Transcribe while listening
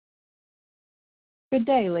Good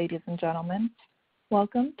day, ladies and gentlemen.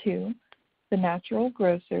 Welcome to the Natural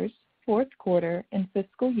Grocers fourth quarter and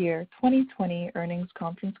fiscal year 2020 earnings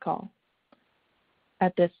conference call.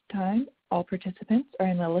 At this time, all participants are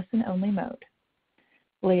in the listen-only mode.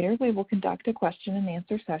 Later, we will conduct a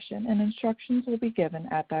question-and-answer session, and instructions will be given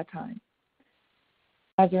at that time.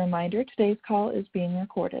 As a reminder, today's call is being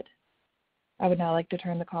recorded. I would now like to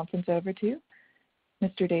turn the conference over to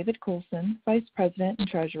Mr. David Coulson, Vice President and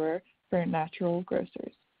Treasurer for Natural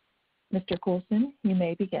Grocers. Mr. Coulson, you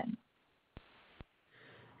may begin.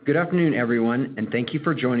 Good afternoon, everyone, and thank you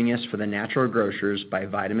for joining us for the Natural Grocers by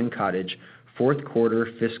Vitamin Cottage fourth quarter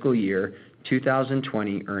fiscal year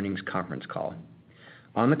 2020 earnings conference call.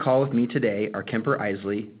 On the call with me today are Kemper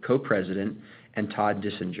Isley, Co-President, and Todd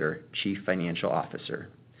Dissinger, Chief Financial Officer.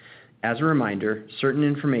 As a reminder, certain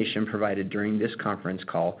information provided during this conference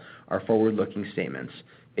call are forward-looking statements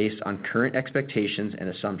based on current expectations and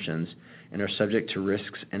assumptions and are subject to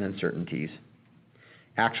risks and uncertainties.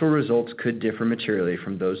 Actual results could differ materially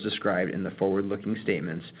from those described in the forward-looking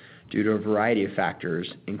statements due to a variety of factors,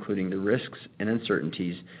 including the risks and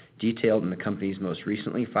uncertainties detailed in the company's most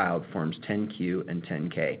recently filed Forms 10-Q and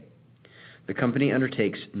 10-K. The company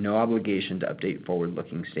undertakes no obligation to update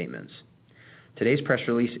forward-looking statements. Today's press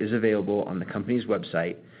release is available on the company's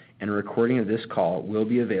website, and a recording of this call will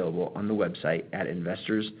be available on the website at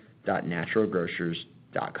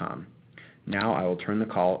investors.naturalgrocers.com. Now I will turn the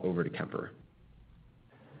call over to Kemper.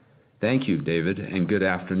 Thank you, David, and good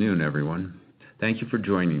afternoon, everyone. Thank you for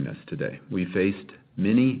joining us today. We faced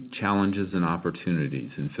many challenges and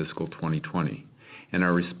opportunities in fiscal 2020, and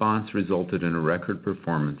our response resulted in a record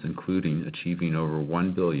performance, including achieving over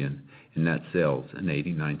 $1 billion in net sales and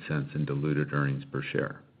 89 cents in diluted earnings per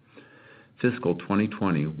share. Fiscal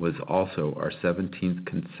 2020 was also our 17th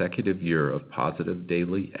consecutive year of positive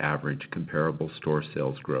daily average comparable store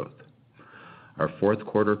sales growth. Our fourth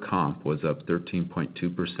quarter comp was up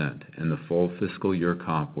 13.2%, and the full fiscal year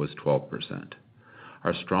comp was 12%.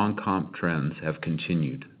 Our strong comp trends have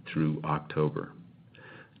continued through October.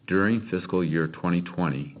 During fiscal year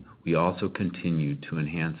 2020, we also continued to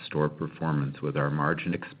enhance store performance with our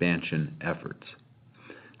margin expansion efforts,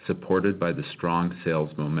 supported by the strong sales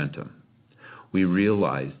momentum. We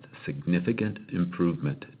realized significant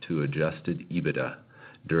improvement to adjusted EBITDA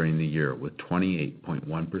during the year with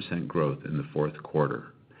 28.1% growth in the fourth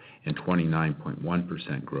quarter and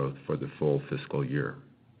 29.1% growth for the full fiscal year.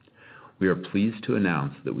 We are pleased to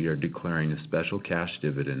announce that we are declaring a special cash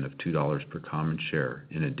dividend of $2 per common share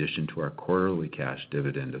in addition to our quarterly cash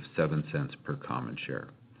dividend of 7 cents per common share.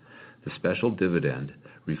 The special dividend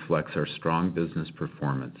reflects our strong business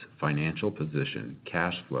performance, financial position,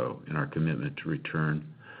 cash flow, and our commitment to return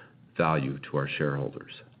value to our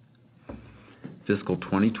shareholders. Fiscal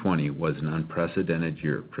 2020 was an unprecedented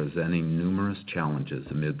year, presenting numerous challenges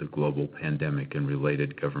amid the global pandemic and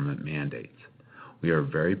related government mandates. We are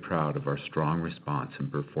very proud of our strong response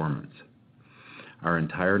and performance. Our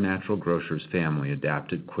entire Natural Grocers family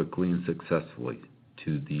adapted quickly and successfully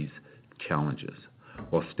to these challenges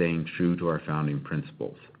while staying true to our founding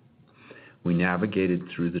principles. We navigated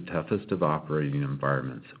through the toughest of operating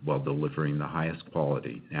environments while delivering the highest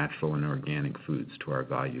quality natural and organic foods to our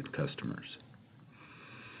valued customers.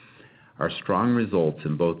 Our strong results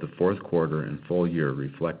in both the fourth quarter and full year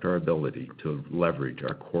reflect our ability to leverage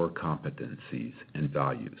our core competencies and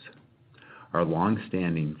values. Our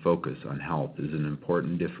long-standing focus on health is an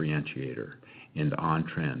important differentiator and on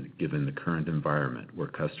trend given the current environment where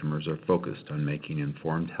customers are focused on making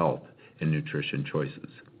informed health and nutrition choices,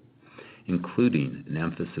 including an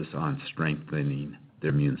emphasis on strengthening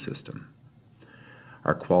their immune system.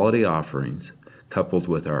 Our quality offerings, coupled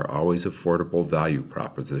with our always affordable value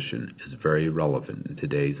proposition, is very relevant in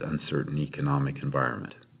today's uncertain economic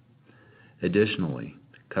environment. Additionally,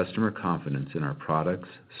 customer confidence in our products,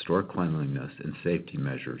 store cleanliness, and safety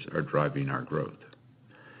measures are driving our growth.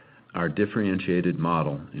 Our differentiated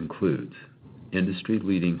model includes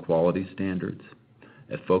industry-leading quality standards,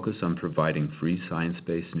 a focus on providing free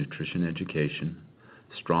science-based nutrition education,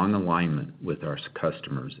 strong alignment with our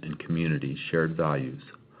customers and community shared values,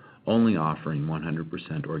 only offering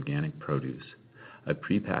 100% organic produce, a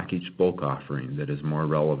prepackaged bulk offering that is more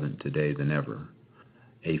relevant today than ever,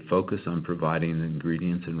 a focus on providing the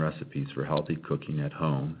ingredients and recipes for healthy cooking at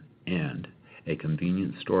home, and a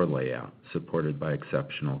convenient store layout supported by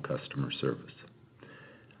exceptional customer service.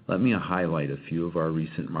 Let me highlight a few of our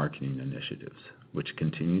recent marketing initiatives, which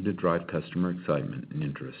continue to drive customer excitement and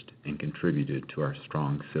interest and contributed to our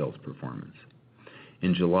strong sales performance.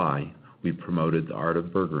 In July, we promoted the art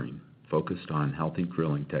of burgering, focused on healthy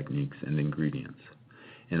grilling techniques and ingredients.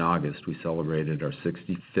 In August, we celebrated our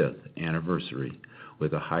 65th anniversary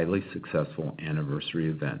with a highly successful anniversary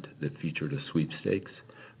event that featured a sweepstakes,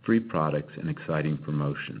 free products, and exciting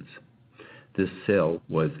promotions. This sale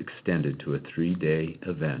was extended to a 3-day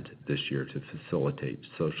event this year to facilitate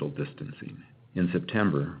social distancing. In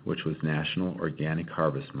September, which was National Organic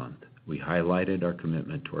Harvest Month, we highlighted our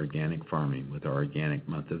commitment to organic farming with our Organic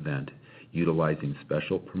Month event, utilizing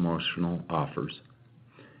special promotional offers,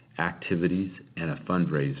 activities, and a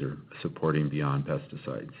fundraiser supporting Beyond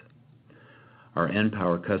Pesticides. Our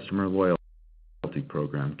Empower customer loyalty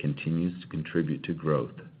program continues to contribute to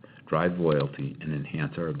growth, drive loyalty, and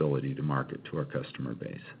enhance our ability to market to our customer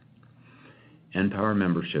base. Empower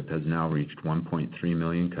membership has now reached 1.3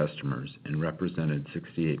 million customers and represented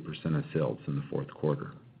 68% of sales in the fourth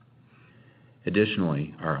quarter.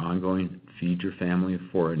 Additionally, our ongoing Feed Your Family of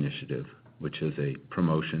 4 initiative, which is a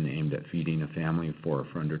promotion aimed at feeding a family of 4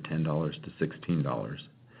 for under $10 to $16,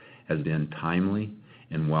 has been timely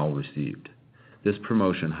and well received. This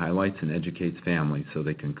promotion highlights and educates families so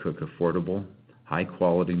they can cook affordable,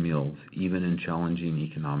 high-quality meals even in challenging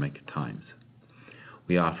economic times.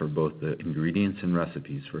 We offer both the ingredients and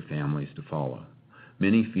recipes for families to follow,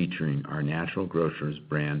 many featuring our Natural Grocers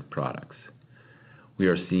brand products. We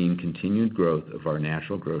are seeing continued growth of our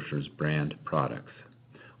Natural Grocers brand products.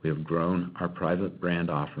 We have grown our private brand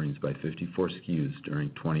offerings by 54 SKUs during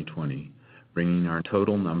 2020, bringing our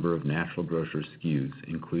total number of Natural Grocers SKUs,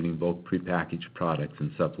 including bulk prepackaged products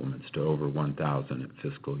and supplements, to over 1,000 at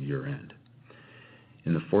fiscal year end.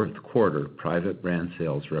 In the fourth quarter, private brand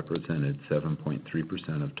sales represented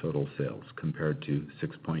 7.3% of total sales, compared to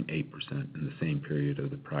 6.8% in the same period of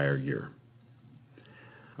the prior year.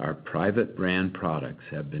 Our private brand products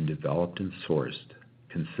have been developed and sourced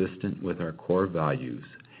consistent with our core values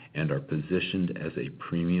and are positioned as a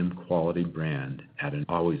premium quality brand at an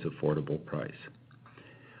always affordable price.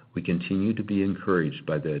 We continue to be encouraged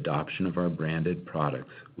by the adoption of our branded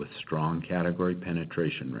products with strong category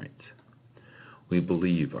penetration rates. We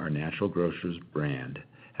believe our Natural Grocers brand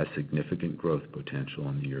has significant growth potential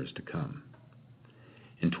in the years to come.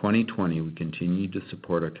 In 2020, we continued to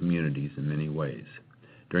support our communities in many ways.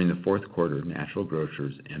 During the fourth quarter, Natural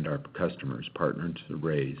Grocers and our customers partnered to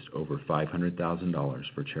raise over $500,000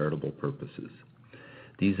 for charitable purposes.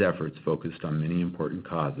 These efforts focused on many important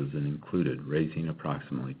causes and included raising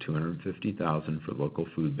approximately $250,000 for local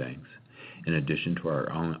food banks, in addition to our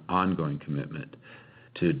ongoing commitment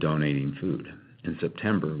to donating food. In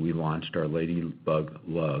September, we launched our Ladybug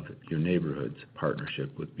Love Your Neighborhoods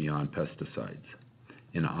partnership with Beyond Pesticides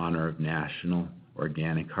in honor of National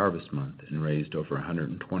Organic Harvest Month and raised over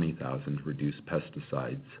 $120,000 to reduce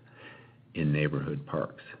pesticides in neighborhood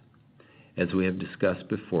parks. As we have discussed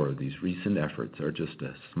before, these recent efforts are just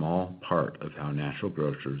a small part of how Natural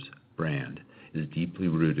Grocers brand is deeply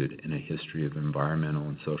rooted in a history of environmental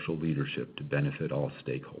and social leadership to benefit all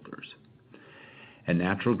stakeholders. At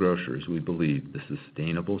Natural Grocers, we believe the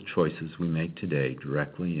sustainable choices we make today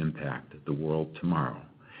directly impact the world tomorrow,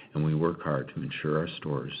 and we work hard to ensure our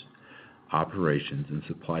stores, operations, and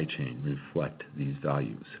supply chain reflect these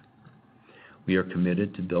values. We are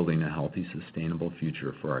committed to building a healthy, sustainable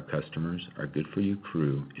future for our customers, our Good For You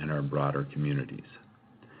crew, and our broader communities.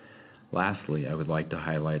 Lastly, I would like to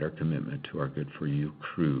highlight our commitment to our Good For You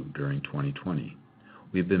crew during 2020.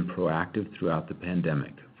 We have been proactive throughout the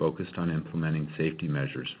pandemic, focused on implementing safety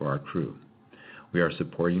measures for our crew. We are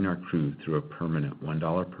supporting our crew through a permanent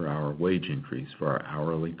 $1 per hour wage increase for our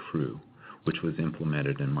hourly crew, which was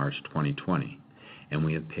implemented in March 2020, and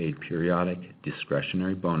we have paid periodic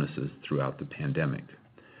discretionary bonuses throughout the pandemic.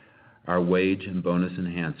 Our wage and bonus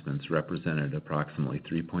enhancements represented approximately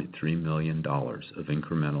 $3.3 million of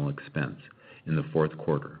incremental expense in the fourth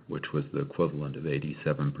quarter, which was the equivalent of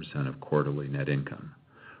 87% of quarterly net income.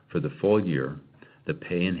 For the full year, the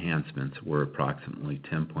pay enhancements were approximately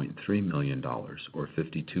 $10.3 million, or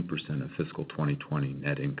 52% of fiscal 2020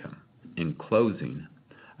 net income. In closing,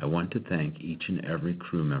 I want to thank each and every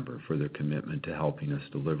crew member for their commitment to helping us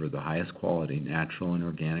deliver the highest quality natural and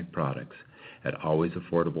organic products at always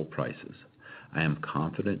affordable prices. I am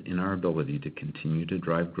confident in our ability to continue to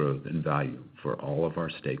drive growth and value for all of our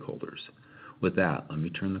stakeholders. With that, let me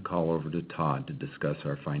turn the call over to Todd to discuss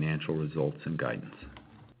our financial results and guidance.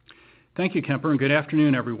 Thank you, Kemper, and good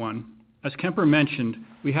afternoon, everyone. As Kemper mentioned,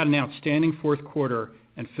 we had an outstanding fourth quarter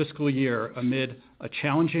and fiscal year amid a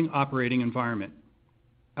challenging operating environment.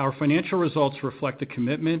 Our financial results reflect the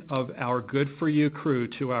commitment of our Good For You crew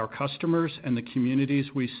to our customers and the communities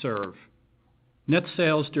we serve. Net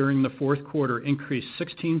sales during the fourth quarter increased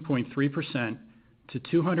 16.3% to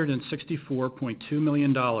 $264.2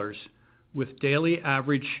 million, with daily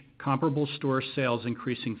average comparable store sales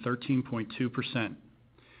increasing 13.2%.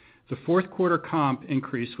 The fourth quarter comp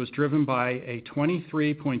increase was driven by a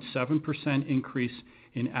 23.7% increase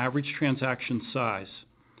in average transaction size.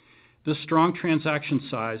 This strong transaction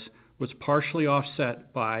size was partially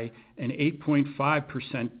offset by an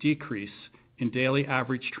 8.5% decrease in daily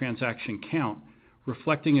average transaction count,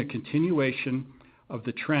 reflecting a continuation of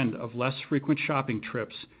the trend of less frequent shopping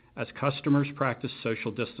trips as customers practice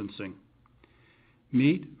social distancing.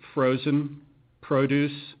 Meat, frozen,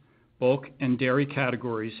 produce, bulk, and dairy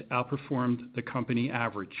categories outperformed the company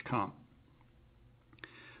average comp.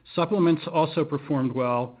 Supplements also performed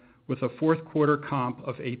well with a fourth quarter comp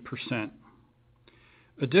of 8%.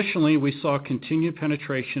 Additionally, we saw continued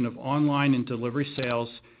penetration of online and delivery sales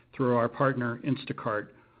through our partner Instacart,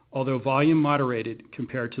 although volume moderated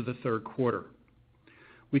compared to the third quarter.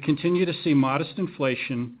 We continue to see modest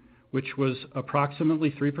inflation, which was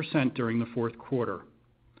approximately 3% during the fourth quarter.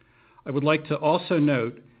 I would like to also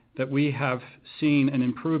note that we have seen an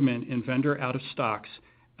improvement in vendor out of stocks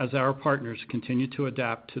as our partners continue to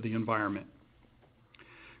adapt to the environment.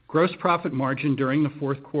 Gross profit margin during the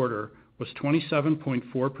fourth quarter was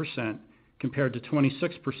 27.4% compared to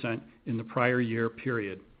 26% in the prior year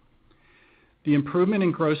period. The improvement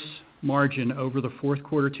in gross margin over the fourth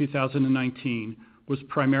quarter 2019 was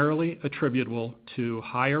primarily attributable to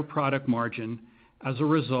higher product margin as a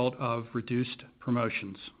result of reduced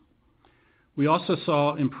promotions. We also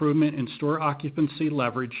saw improvement in store occupancy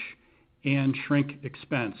leverage and shrink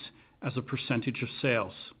expense as a percentage of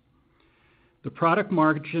sales. The product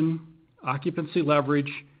margin, occupancy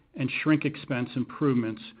leverage, and shrink expense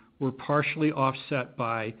improvements were partially offset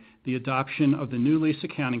by the adoption of the new lease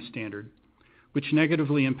accounting standard, which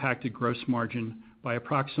negatively impacted gross margin by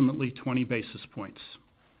approximately 20 basis points.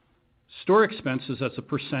 Store expenses as a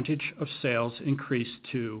percentage of sales increased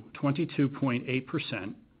to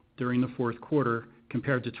 22.8% during the fourth quarter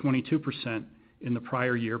compared to 22% in the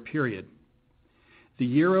prior year period. The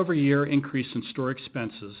year-over-year increase in store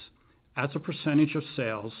expenses as a percentage of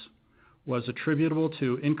sales was attributable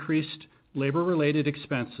to increased labor-related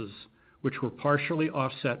expenses, which were partially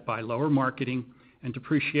offset by lower marketing and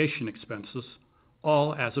depreciation expenses,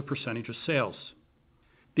 all as a percentage of sales.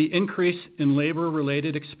 The increase in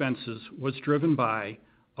labor-related expenses was driven by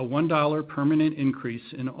a $1 permanent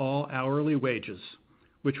increase in all hourly wages,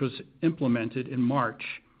 which was implemented in March,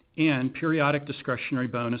 and periodic discretionary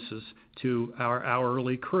bonuses to our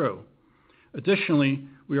hourly crew. Additionally,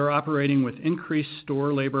 we are operating with increased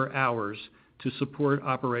store labor hours to support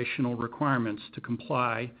operational requirements to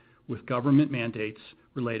comply with government mandates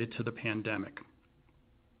related to the pandemic.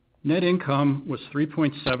 Net income was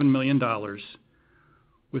 $3.7 million,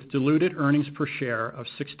 with diluted earnings per share of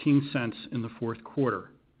 16 cents in the fourth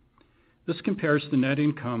quarter. This compares to net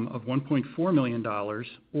income of $1.4 million,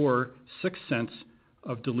 or 6 cents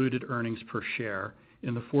of diluted earnings per share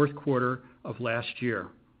in the fourth quarter of last year.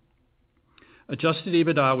 Adjusted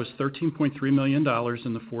EBITDA was $13.3 million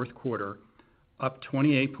in the fourth quarter, up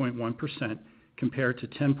 28.1% compared to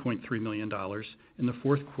 $10.3 million in the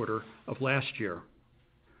fourth quarter of last year.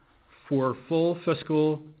 For full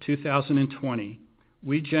fiscal 2020,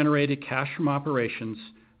 we generated cash from operations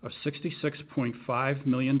of $66.5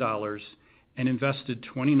 million and invested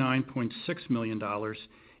 $29.6 million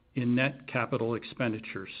in net capital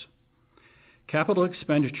expenditures. Capital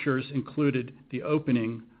expenditures included the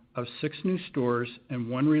opening of 6 new stores and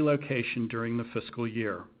 1 relocation during the fiscal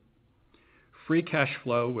year. Free cash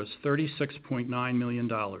flow was $36.9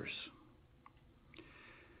 million.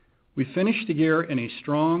 We finished the year in a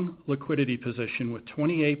strong liquidity position with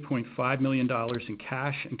 $28.5 million in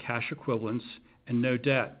cash and cash equivalents and no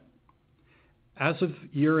debt. As of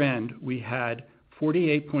year-end, we had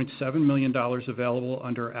 $48.7 million available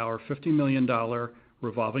under our $50 million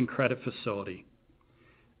revolving credit facility.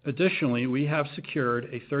 Additionally, we have secured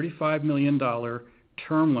a $35 million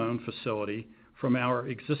term loan facility from our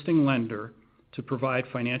existing lender to provide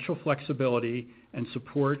financial flexibility and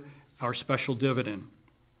support our special dividend.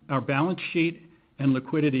 Our balance sheet and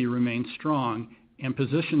liquidity remain strong and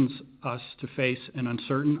positions us to face an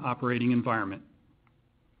uncertain operating environment.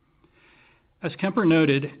 As Kemper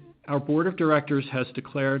noted, our board of directors has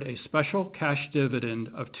declared a special cash dividend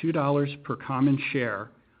of $2 per common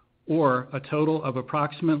share, or a total of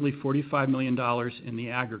approximately $45 million in the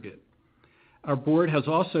aggregate. Our board has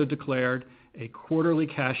also declared a quarterly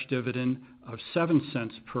cash dividend of 7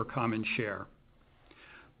 cents per common share.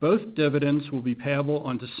 Both dividends will be payable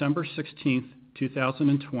on December 16,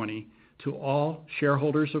 2020, to all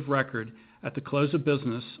shareholders of record at the close of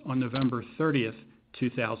business on November 30,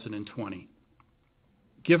 2020.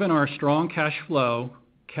 Given our strong cash flow,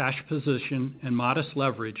 cash position, and modest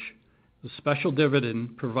leverage, the special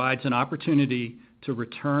dividend provides an opportunity to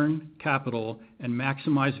return capital and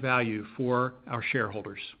maximize value for our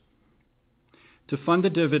shareholders. To fund the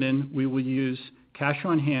dividend, we will use cash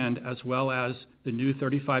on hand as well as the new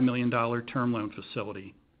 $35 million term loan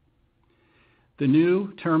facility. The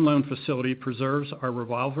new term loan facility preserves our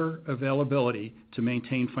revolver availability to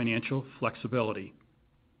maintain financial flexibility.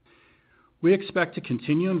 We expect to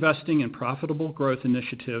continue investing in profitable growth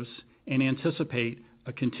initiatives and anticipate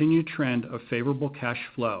a continued trend of favorable cash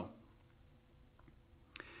flow.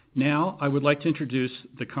 Now, I would like to introduce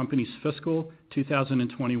the company's fiscal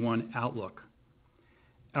 2021 outlook.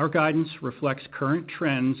 Our guidance reflects current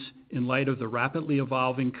trends in light of the rapidly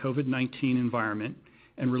evolving COVID-19 environment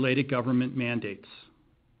and related government mandates.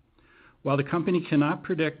 While the company cannot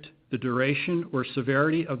predict the duration or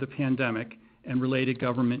severity of the pandemic and related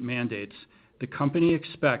government mandates, the company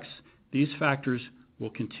expects these factors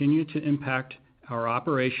will continue to impact our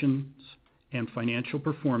operations and financial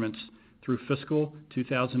performance through fiscal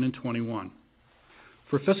 2021.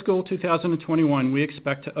 For fiscal 2021, we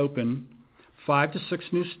expect to open 5 to 6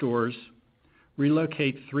 new stores,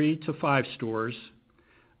 relocate 3 to 5 stores,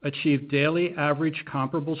 achieve daily average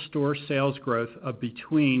comparable store sales growth of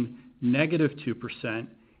between -2%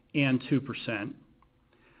 and 2%,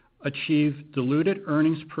 achieve diluted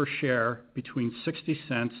earnings per share between 60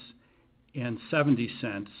 cents and 70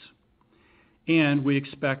 cents, and we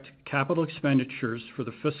expect capital expenditures for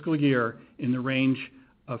the fiscal year in the range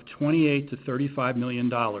of $28 to $35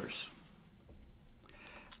 million.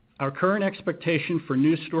 Our current expectation for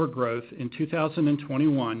new store growth in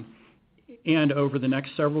 2021 and over the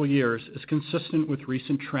next several years is consistent with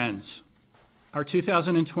recent trends. Our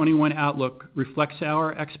 2021 outlook reflects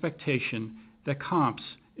our expectation that comps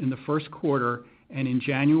in the first quarter and in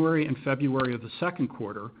January and February of the second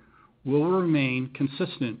quarter will remain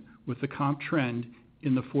consistent with the comp trend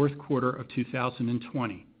in the fourth quarter of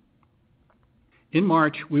 2020. In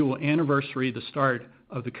March, we will anniversary the start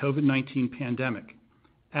of the COVID-19 pandemic.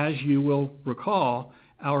 As you will recall,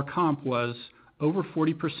 our comp was over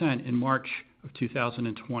 40% in March of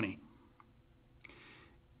 2020.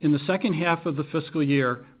 In the second half of the fiscal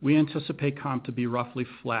year, we anticipate comp to be roughly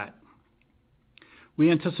flat. We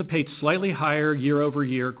anticipate slightly higher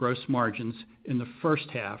year-over-year gross margins in the first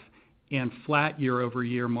half and flat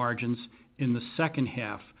year-over-year margins in the second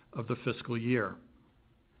half of the fiscal year.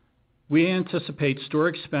 We anticipate store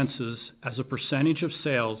expenses as a percentage of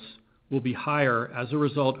sales will be higher as a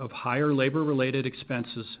result of higher labor-related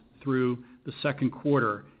expenses through the second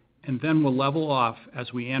quarter, and then will level off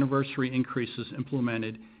as we anniversary increases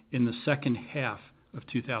implemented in the second half of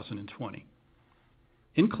 2020.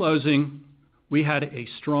 In closing, we had a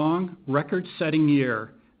strong, record-setting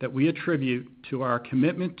year that we attribute to our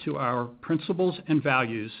commitment to our principles and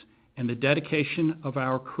values and the dedication of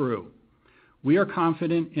our crew. We are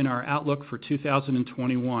confident in our outlook for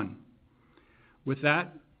 2021. With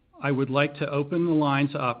that, I would like to open the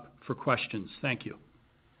lines up for questions. Thank you.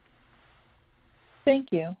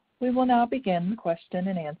 Thank you. We will now begin the question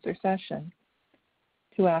and answer session.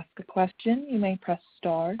 To ask a question, you may press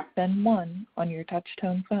star, then 1 on your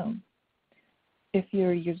touch-tone phone. If you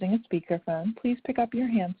are using a speakerphone, please pick up your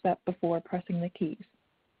handset before pressing the keys.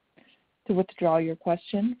 To withdraw your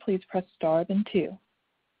question, please press star, then 2.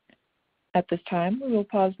 At this time, we will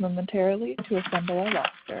pause momentarily to assemble our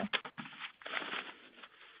roster.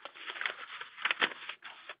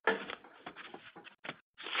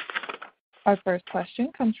 Our first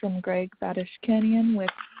question comes from Greg Badishkanian with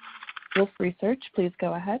Wolfe Research. Please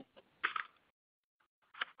go ahead.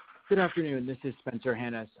 Good afternoon. This is Spencer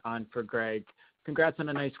Hannes on for Greg. Congrats on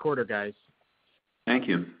a nice quarter, guys. Thank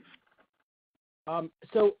you.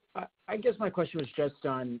 So I guess my question was just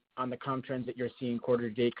on the comp trends that you're seeing quarter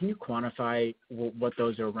to date. Can you quantify what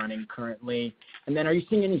those are running currently? And then are you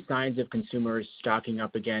seeing any signs of consumers stocking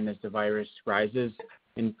up again as the virus rises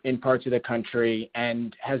in parts of the country?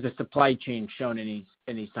 And has the supply chain shown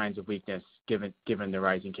any signs of weakness given the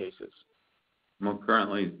rising cases? Well,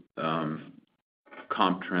 currently,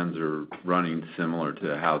 comp trends are running similar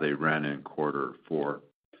to how they ran in quarter 4.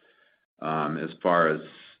 As far as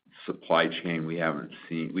supply chain,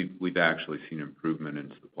 we've actually seen improvement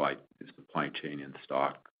in supply chain in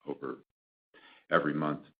stock over every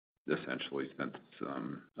month, essentially since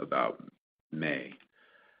about May.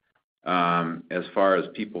 As far as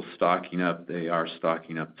people stocking up, they are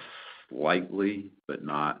stocking up slightly, but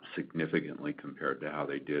not significantly compared to how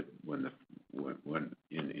they did when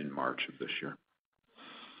in March of this year.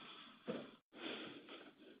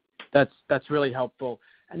 That's really helpful.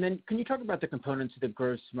 And then can you talk about the components of the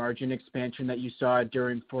gross margin expansion that you saw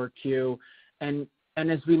during 4Q? And And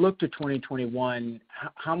as we look to 2021,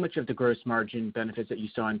 how much of the gross margin benefits that you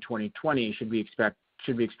saw in 2020 should we expect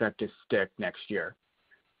to stick next year?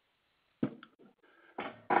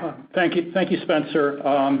 Thank you, Spencer.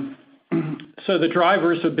 So the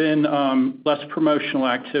drivers have been less promotional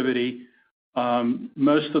activity.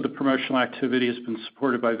 Most of the promotional activity has been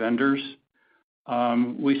supported by vendors.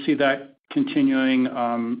 We see that continuing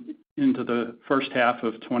into the first half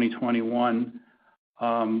of 2021.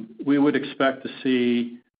 We would expect to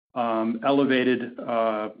see elevated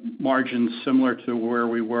margins similar to where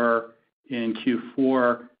we were in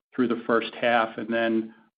Q4 through the first half, and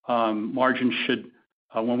then margins should,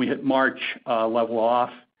 when we hit March, level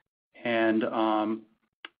off, and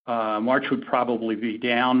March would probably be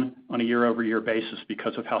down on a year-over-year basis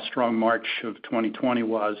because of how strong March of 2020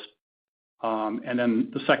 was. And then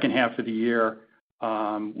the second half of the year,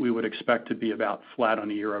 we would expect to be about flat on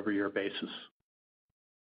a year-over-year basis.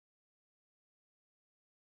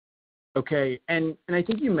 Okay, and I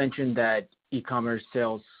think you mentioned that e-commerce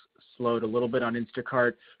sales slowed a little bit on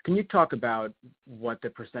Instacart. Can you talk about what the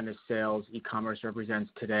percent of sales e-commerce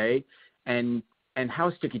represents today, and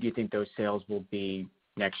how sticky do you think those sales will be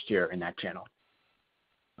next year in that channel?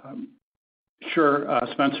 Sure,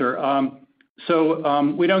 Spencer.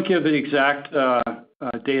 So we don't give the exact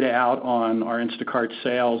data out on our Instacart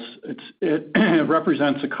sales. It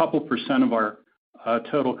represents a couple percent of our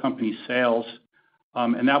total company sales,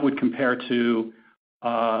 and that would compare to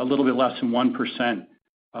a little bit less than 1%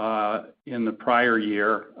 in the prior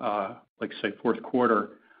year, like say fourth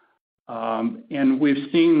quarter. And we've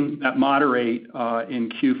seen that moderate in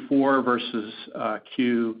Q4 versus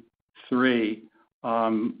Q3.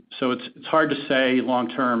 So it's hard to say long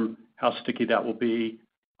term how sticky that will be.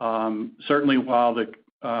 Certainly, while the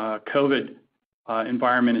COVID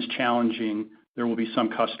environment is challenging, there will be some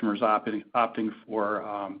customers opting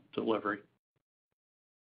for delivery.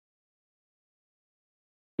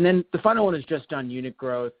 And then the final one is just on unit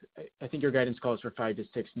growth. I think your guidance calls for 5 to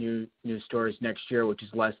 6 new stores next year, which is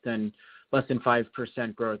less than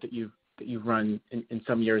 5% growth that you've run in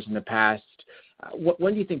some years in the past.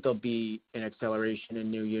 When do you think there'll be an acceleration in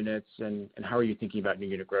new units, and how are you thinking about new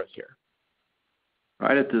unit growth here?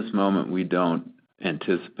 Right at this moment, we don't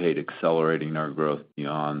anticipate accelerating our growth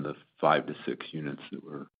beyond the 5 to 6 units that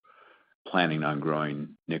we're planning on growing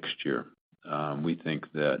next year. We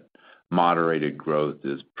think that moderated growth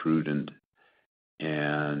is prudent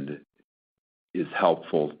and is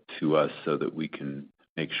helpful to us so that we can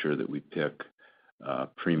make sure that we pick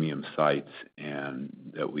premium sites and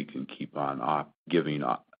that we can keep on giving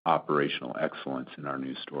operational excellence in our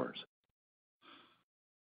new stores.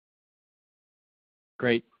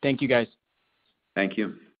 Great. Thank you, guys. Thank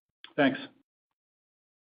you. Thanks.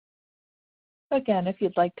 Again, if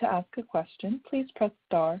you'd like to ask a question, please press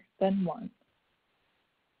star, then 1.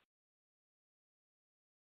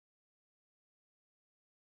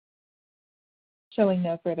 Showing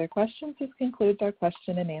no further questions, this concludes our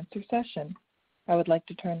question and answer session. I would like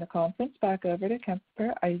to turn the conference back over to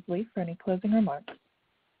Kemper Isely for any closing remarks.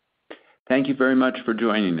 Thank you very much for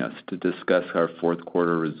joining us to discuss our fourth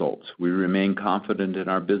quarter results. We remain confident in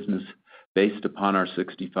our business based upon our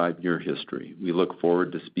 65-year history. We look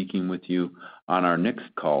forward to speaking with you on our next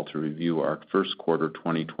call to review our first quarter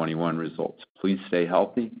 2021 results. Please stay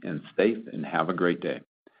healthy and safe and have a great day.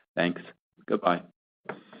 Thanks. Goodbye.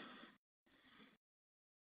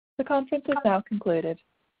 The conference is now concluded.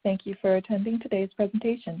 Thank you for attending today's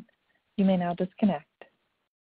presentation. You may now disconnect.